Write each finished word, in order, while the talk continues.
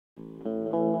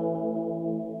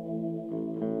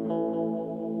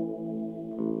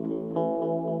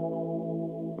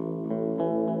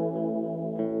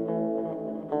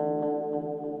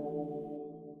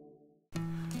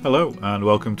Hello and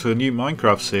welcome to a new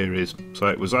Minecraft series. So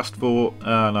it was asked for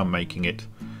and I'm making it.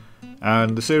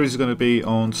 And the series is going to be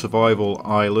on Survival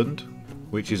Island,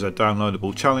 which is a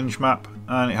downloadable challenge map,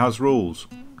 and it has rules.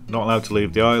 Not allowed to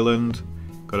leave the island,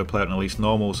 got to play it in at least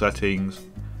normal settings,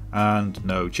 and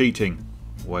no cheating,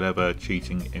 whatever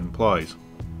cheating implies.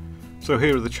 So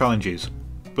here are the challenges.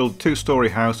 Build a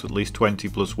 2-story house with at least 20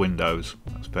 plus windows,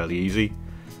 that's fairly easy.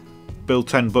 Build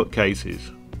 10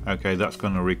 bookcases. Okay, that's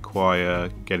going to require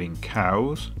getting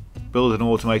cows. Build an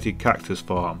automated cactus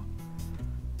farm.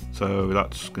 So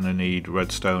that's going to need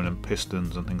redstone and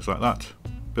pistons and things like that.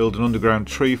 Build an underground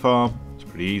tree farm. It's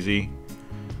pretty easy.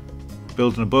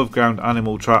 Build an above ground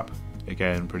animal trap.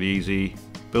 Again, pretty easy.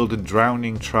 Build a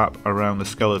drowning trap around the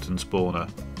skeleton spawner.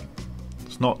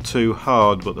 It's not too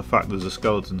hard, but the fact there's a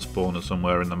skeleton spawner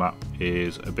somewhere in the map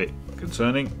is a bit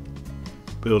concerning.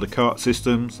 Build a cart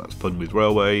system. That's fun with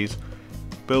railways.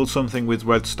 Build something with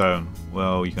redstone.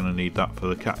 Well, you're going to need that for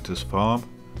the cactus farm.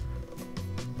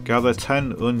 Gather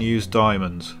 10 unused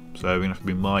diamonds. So we're going to have to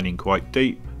be mining quite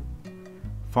deep.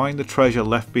 Find the treasure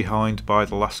left behind by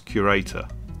the last curator.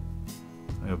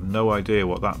 I have no idea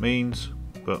what that means,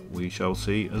 but we shall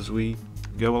see as we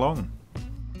go along.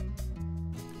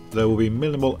 There will be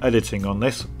minimal editing on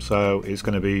this, so it's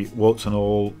going to be warts and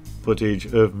all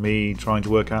footage of me trying to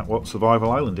work out what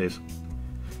Survival Island is.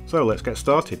 So let's get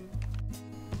started.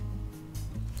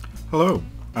 Hello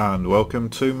and welcome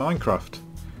to Minecraft.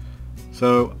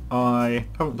 So I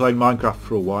haven't played Minecraft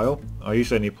for a while. I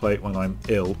usually only play it when I'm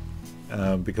ill,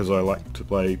 because I like to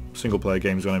play single player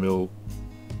games when I'm ill,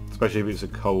 especially if it's a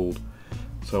cold,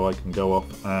 so I can go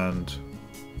off and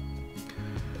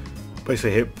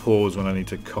basically hit pause when I need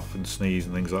to cough and sneeze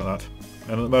and things like that.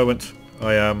 And at the moment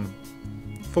I am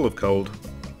full of cold,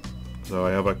 so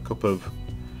I have a cup of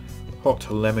hot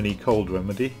lemony cold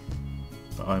remedy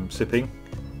that I'm sipping.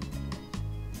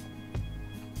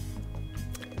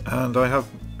 And I have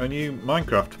a new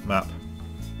Minecraft map.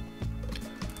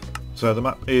 So the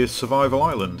map is Survival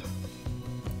Island,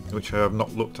 which I have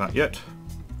not looked at yet.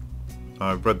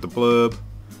 I've read the blurb,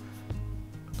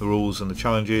 the rules and the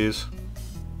challenges,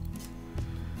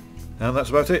 and that's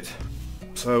about it.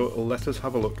 So let us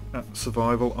have a look at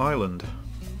Survival Island.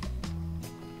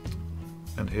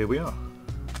 And here we are.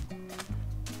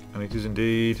 And it is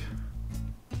indeed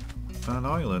an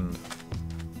island.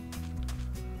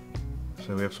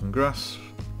 So we have some grass,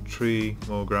 tree,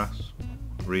 more grass,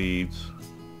 reeds,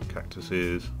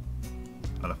 cactuses,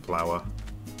 and a flower,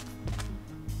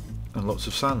 and lots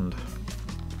of sand.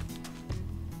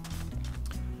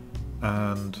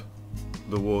 And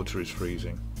the water is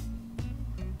freezing.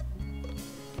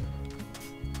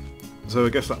 So I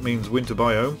guess that means winter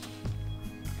biome,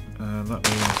 and that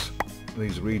means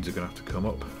these reeds are going to have to come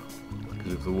up,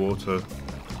 because if the water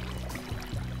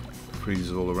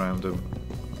freezes all around them,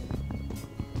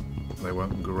 they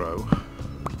won't grow.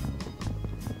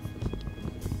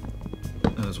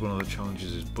 And as one of the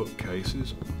challenges is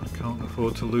bookcases, I can't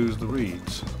afford to lose the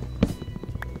reeds.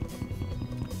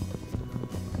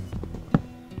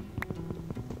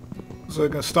 So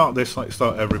I'm going to start this like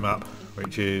start every map,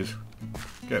 which is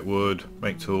get wood,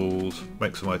 make tools,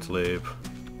 make somewhere to live,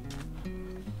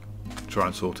 try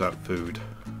and sort out food.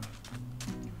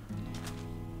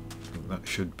 That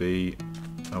should be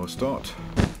our start.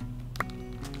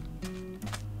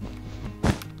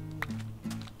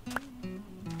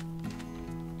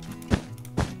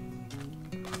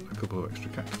 A couple of extra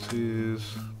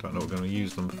cactuses, don't know what we're going to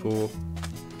use them for,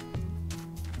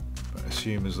 but I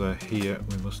assume as they're here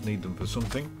we must need them for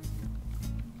something.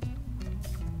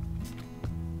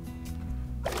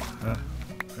 We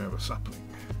have a sapling.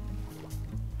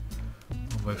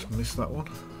 Almost missed that one.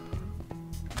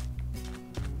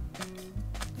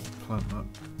 Plant that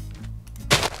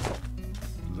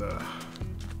there.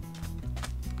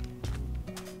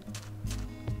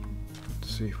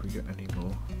 Let's see if we get any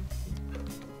more.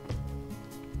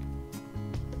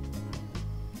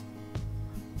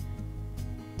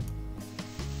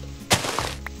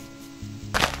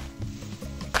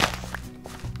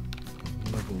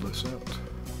 Level this out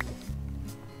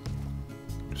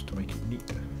just to make it neat.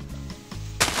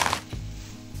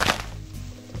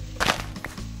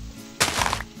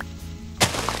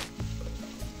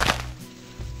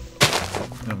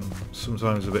 I'm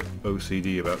sometimes a bit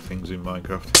OCD about things in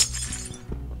Minecraft,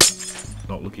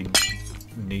 not looking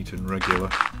neat and regular.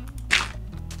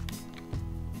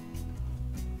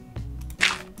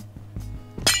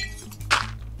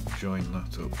 Join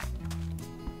that up.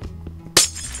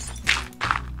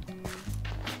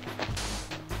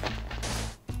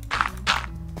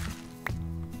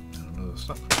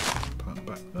 Plant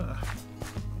back there.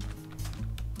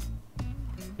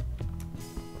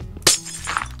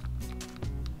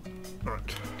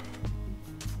 Right.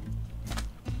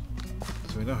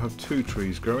 So we now have 2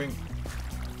 trees growing.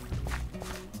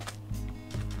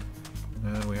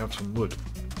 And we have some wood.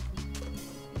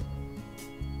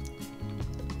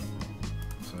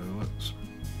 So let's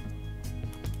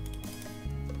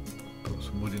put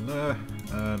some wood in there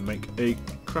and make a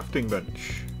crafting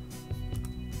bench.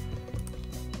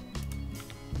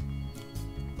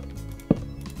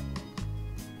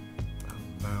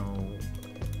 And now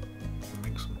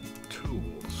make some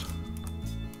tools.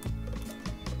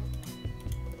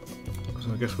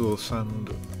 So I guess we'll sand.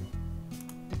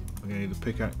 We're going to need a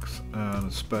pickaxe and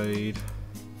a spade.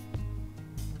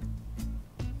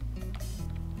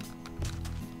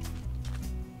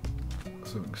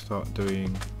 So we can start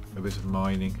doing a bit of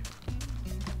mining.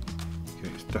 Okay,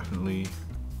 it's definitely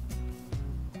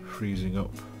freezing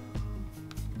up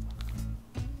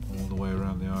all the way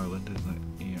around the island, isn't it?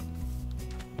 Yeah.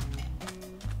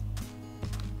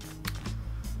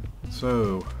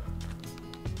 So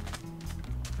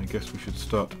I guess we should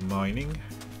start mining.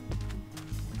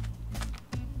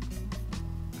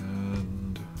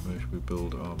 And where should we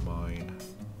build our mine?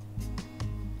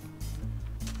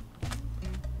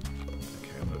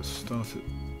 Okay, let's start at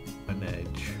an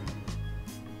edge.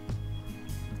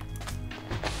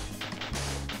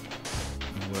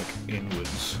 And work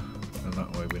inwards. And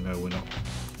that way we know we're not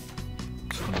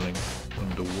tunneling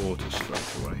underwater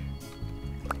straight away.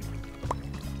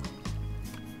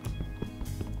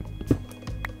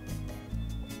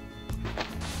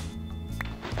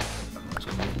 It's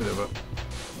going to be a bit of a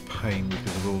pain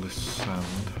because of all this sand.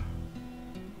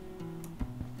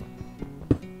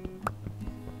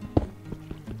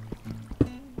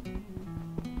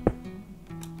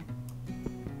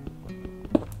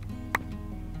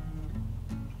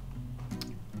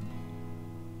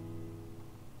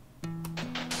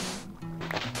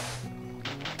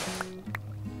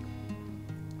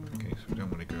 Okay, so we don't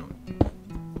want to go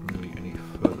really any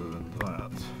further than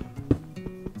that.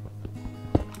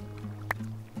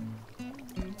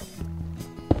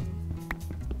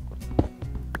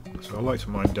 So I like to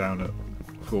mine down at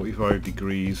 45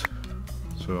 degrees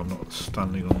so I'm not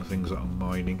standing on the things that I'm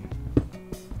mining.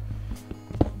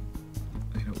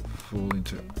 They don't fall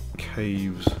into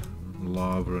caves and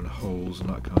lava and holes and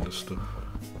that kind of stuff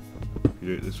if you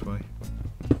do it this way.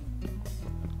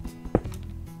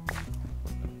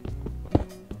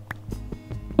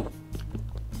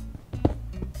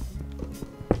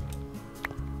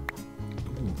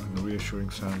 Ooh, and the reassuring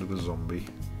sound of a zombie.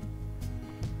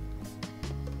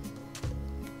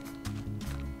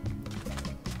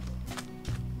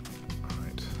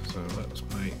 So let's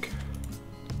make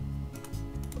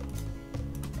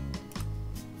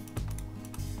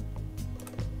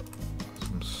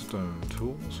some stone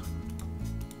tools.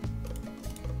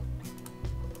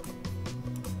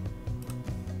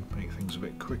 Make things a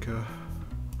bit quicker.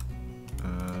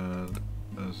 And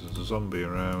there's a zombie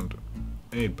around.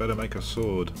 Hey, better make a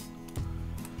sword.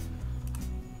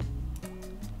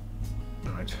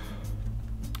 Right.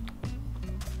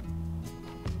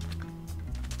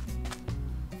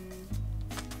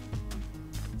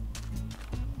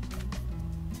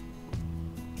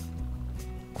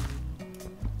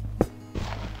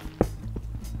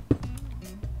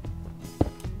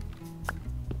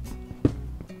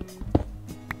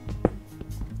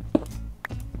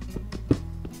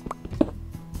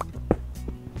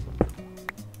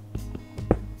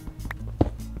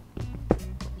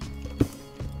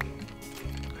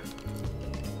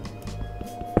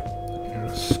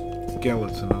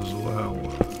 Skeleton as well.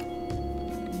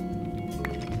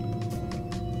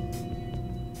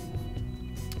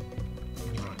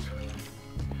 Right.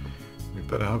 We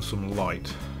better have some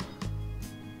light.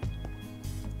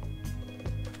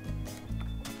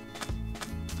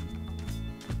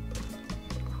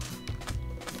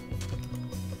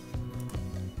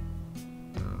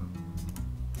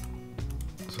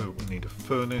 So we need a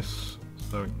furnace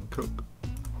so we can cook.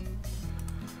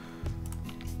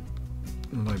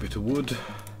 My bit of wood.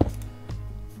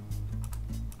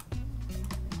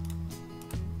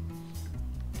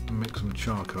 And make some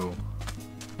charcoal.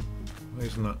 Why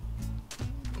isn't that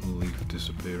leaf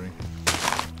disappearing?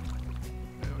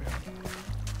 There we are.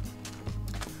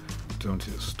 Don't want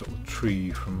it to stop the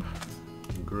tree from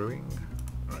growing.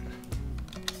 Right.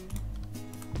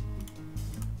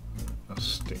 A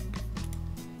stick.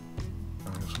 I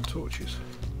have some torches.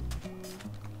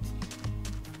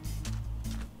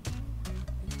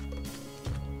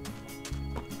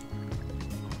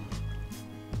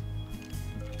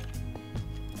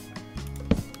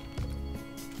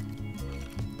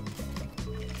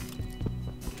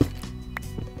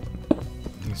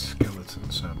 These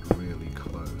skeletons sound really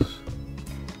close.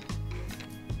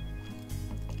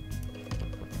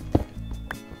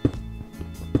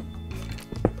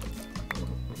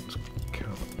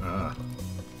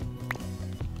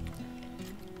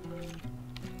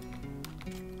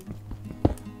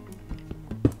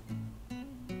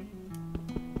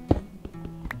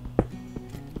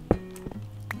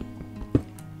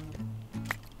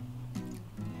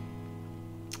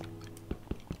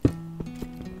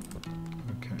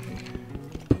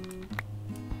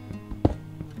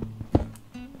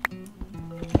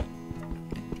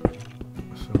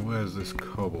 where's this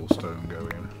cobblestone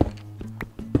going?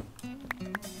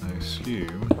 I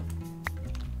assume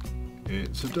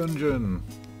it's a dungeon.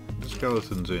 The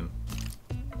skeleton's in.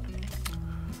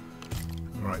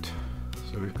 Right,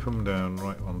 so we've come down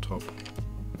right on top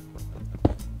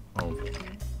of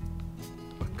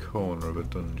a corner of a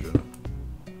dungeon.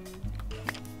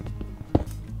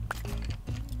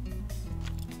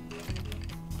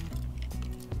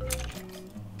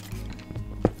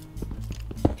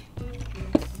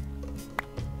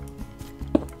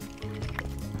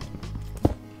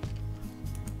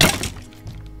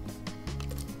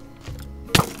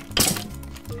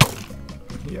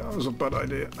 Yeah, that was a bad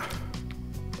idea.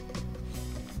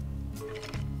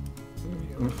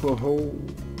 For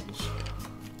holes,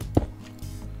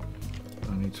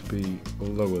 I need to be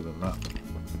lower than that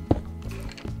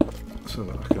so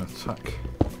that I can attack.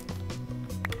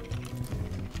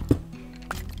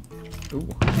 Ooh,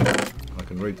 I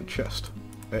can raid the chest.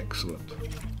 Excellent.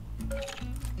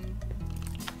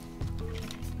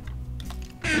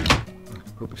 I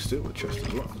could probably steal the chest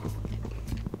as well,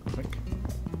 I think.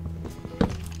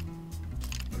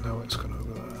 Now let's go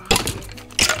over there.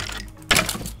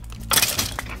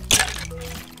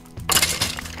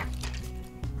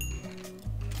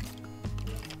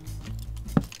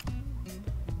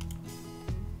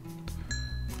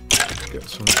 Get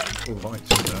some light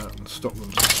in there and stop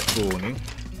them spawning.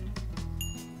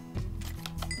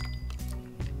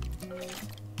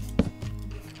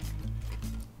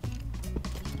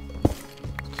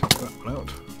 Take that one out.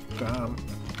 Damn,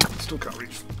 still can't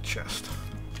reach the chest.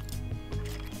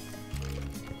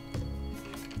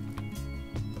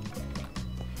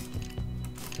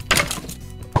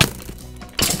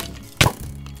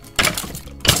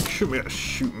 Shoot me,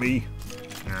 shoot me.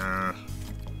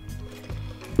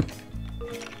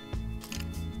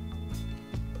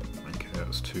 Okay,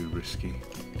 that's too risky.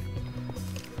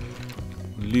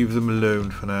 Leave them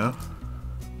alone for now.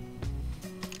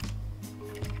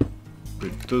 But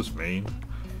it does mean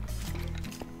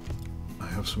I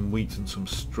have some wheat and some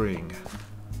string.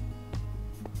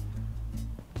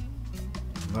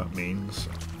 And that means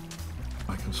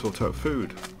I can sort out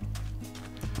food.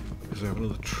 Because I have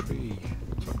another tree.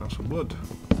 So I've got some wood.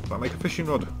 I'll make a fishing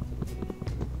rod.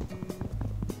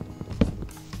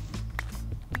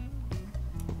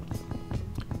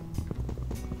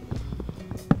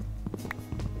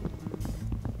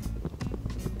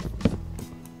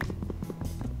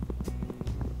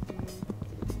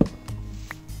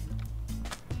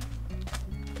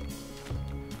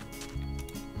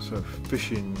 So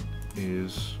fishing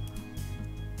is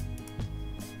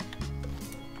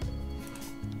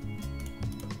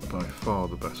by far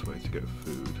the best way to get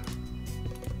food.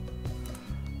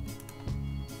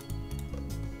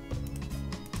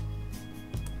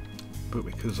 But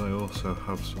because I also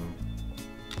have some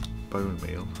bone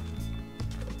meal,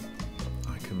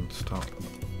 I can start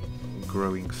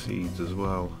growing seeds as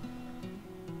well.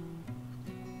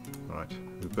 Right,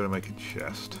 we better make a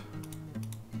chest.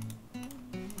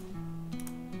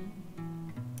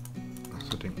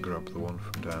 So I didn't grab the one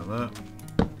from down there.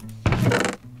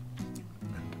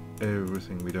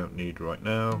 Everything we don't need right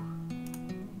now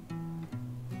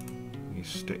you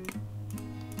stick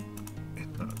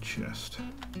in that chest.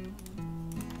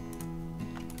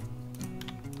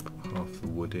 Put half the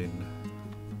wood in.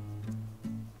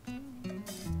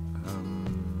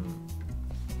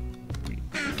 Wheat.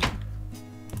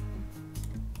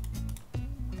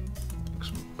 Make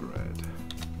some bread.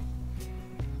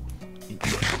 Eat.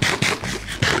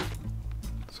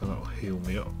 So that'll heal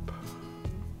me up.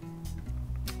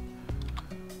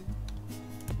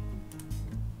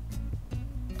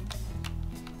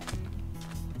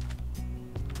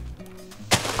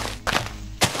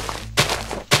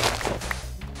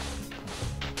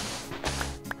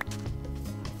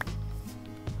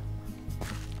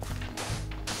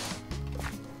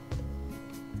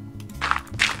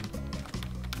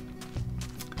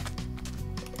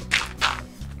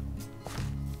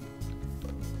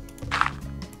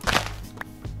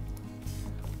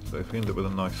 So if we end up with a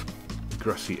nice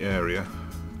grassy area,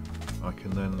 I can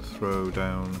then throw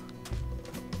down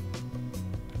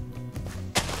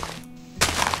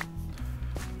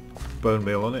bone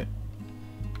meal on it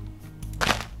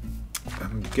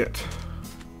and get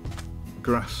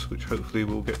grass, which hopefully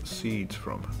we'll get seeds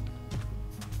from.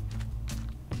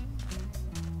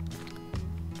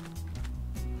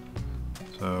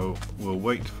 So we'll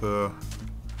wait for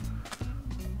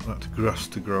that grass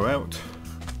to grow out.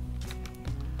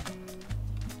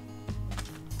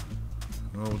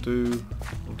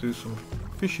 We'll do some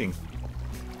fishing.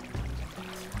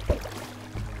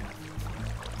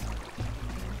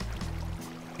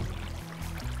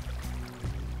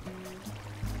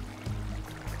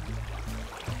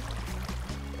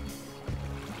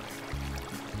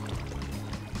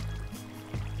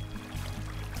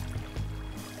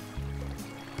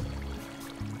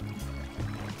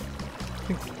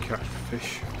 think we catch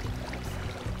fish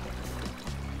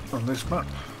on this map.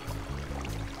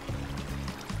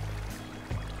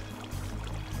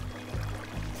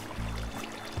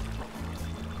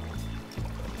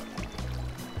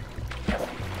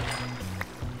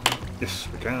 Yes,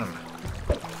 we can.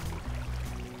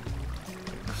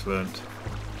 Excellent.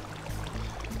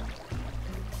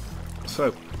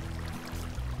 So,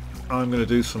 I'm going to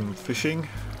do some fishing,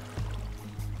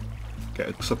 get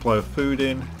a supply of food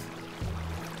in,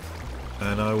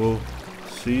 and I will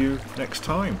see you next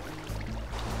time.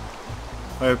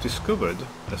 I have discovered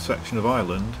a section of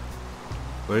island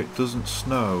where it doesn't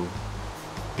snow,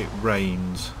 it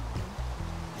rains,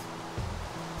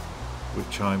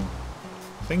 which I'm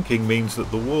thinking means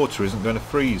that the water isn't going to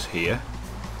freeze here.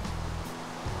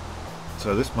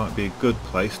 So this might be a good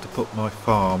place to put my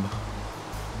farm.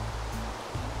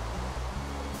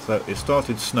 So it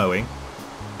started snowing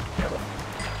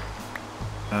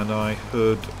and I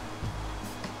heard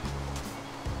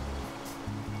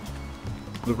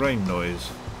the rain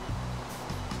noise.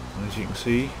 And as you can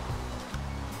see,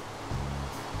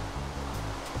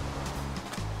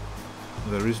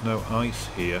 there is no ice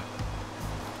here.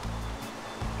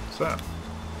 So,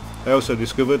 I also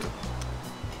discovered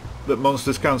that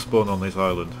monsters can spawn on this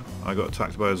island. I got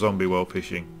attacked by a zombie while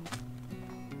fishing.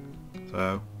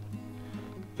 So,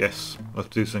 yes, I'll have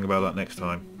to do something about that next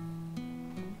time.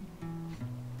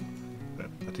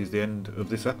 That is the end of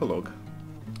this epilogue.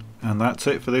 And that's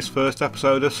it for this first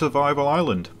episode of Survival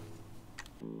Island.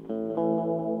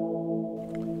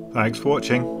 Thanks for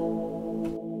watching.